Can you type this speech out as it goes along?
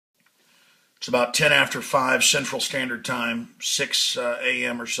It's about 10 after 5 Central Standard Time, 6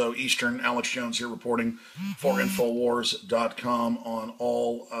 a.m. or so Eastern. Alex Jones here reporting for Infowars.com on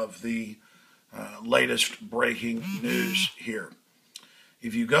all of the latest breaking news here.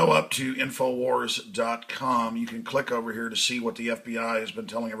 If you go up to Infowars.com, you can click over here to see what the FBI has been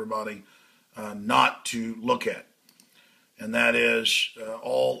telling everybody not to look at. And that is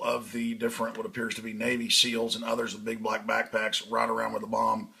all of the different, what appears to be Navy SEALs and others with big black backpacks right around where the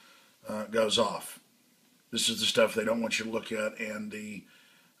bomb goes off. This is the stuff they don't want you to look at, and the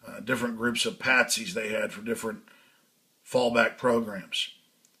different groups of patsies they had for different fallback programs.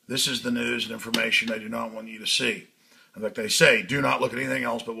 This is the news and information they do not want you to see. In fact, they say, do not look at anything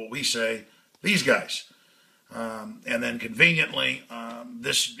else but what we say, these guys. And then conveniently,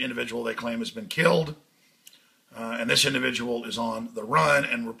 this individual they claim has been killed, and this individual is on the run,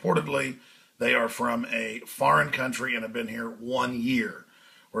 and reportedly they are from a foreign country and have been here 1 year.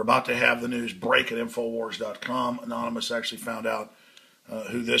 We're about to have the news break at Infowars.com. Anonymous actually found out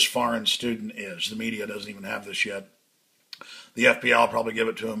who this foreign student is. The media doesn't even have this yet. The FBI will probably give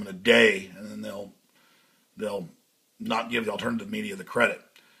it to them in a day, and then they'll not give the alternative media the credit,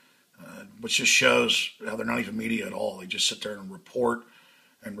 which just shows how they're not even media at all. They just sit there and report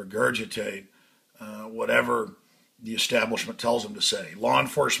and regurgitate whatever the establishment tells them to say. Law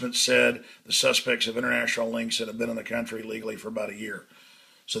enforcement said the suspects have international links and have been in the country legally for about a year.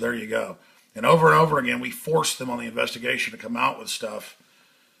 So there you go. And over again, we forced them on the investigation to come out with stuff.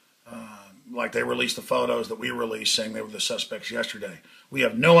 Like they released the photos that we released saying they were the suspects yesterday. We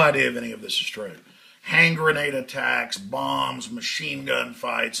have no idea if any of this is true. Hand grenade attacks, bombs, machine gun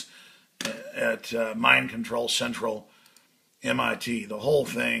fights at Mind Control Central, MIT. The whole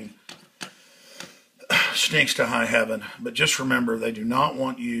thing stinks to high heaven. But just remember, they do not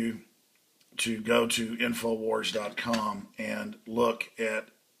want you to go to Infowars.com and look at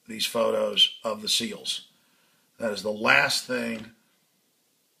these photos of the SEALs. That is the last thing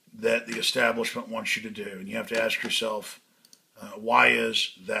that the establishment wants you to do. And you have to ask yourself, why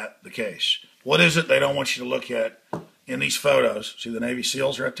is that the case? What is it they don't want you to look at in these photos? See the Navy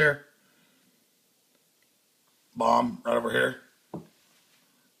SEALs right there? Bomb right over here.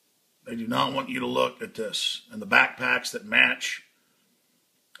 They do not want you to look at this. And the backpacks that match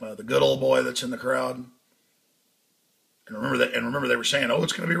the good old boy that's in the crowd. And remember they were saying, oh,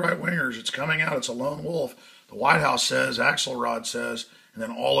 it's going to be right-wingers. It's coming out. It's a lone wolf. The White House says, Axelrod says, and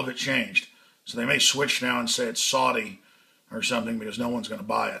then all of it changed. So they may switch now and say it's Saudi or something because no one's going to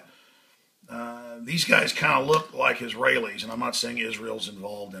buy it. These guys kind of look like Israelis, and I'm not saying Israel's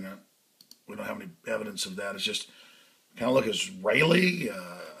involved in it. We don't have any evidence of that. It's just kind of look Israeli,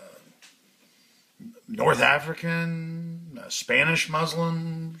 North African, Spanish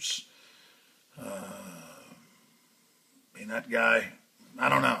Muslims. That guy, I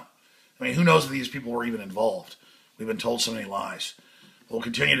don't know. I mean, who knows if these people were even involved? We've been told so many lies. We'll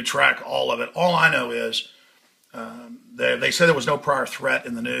continue to track all of it. All I know is they said there was no prior threat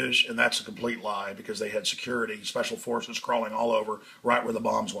in the news, and that's a complete lie because they had security, special forces crawling all over right where the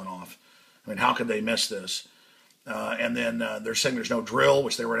bombs went off. I mean, how could they miss this? And then they're saying there's no drill,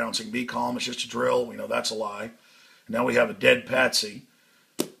 which they were announcing be calm. It's just a drill. We know that's a lie. And now we have a dead patsy,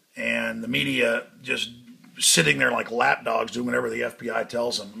 and the media just sitting there like lapdogs doing whatever the FBI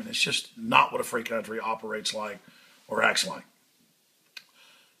tells them. I mean, it's just not what a free country operates like or acts like.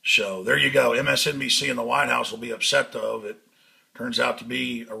 So there you go. MSNBC and the White House will be upset, though, if it turns out to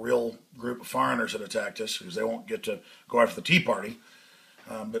be a real group of foreigners that attacked us because they won't get to go after the Tea Party.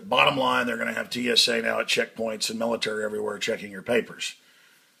 But bottom line, they're going to have TSA now at checkpoints and military everywhere checking your papers.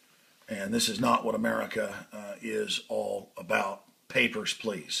 And this is not what America is all about. Papers,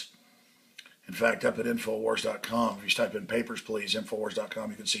 please. In fact, up at Infowars.com, if you type in papers, please, Infowars.com,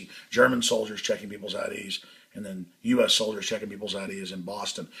 you can see German soldiers checking people's IDs and then U.S. soldiers checking people's IDs in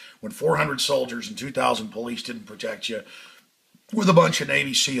Boston. When 400 soldiers and 2,000 police didn't protect you, with a bunch of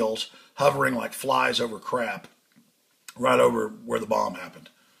Navy SEALs hovering like flies over crap right over where the bomb happened.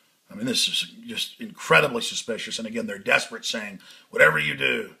 I mean, this is just incredibly suspicious. And again, they're desperate saying, whatever you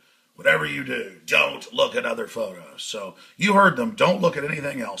do, don't look at other photos. So you heard them. Don't look at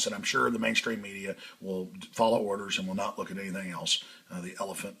anything else. And I'm sure the mainstream media will follow orders and will not look at anything else. The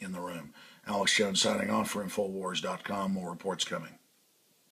elephant in the room. Alex Jones signing off for Infowars.com. More reports coming.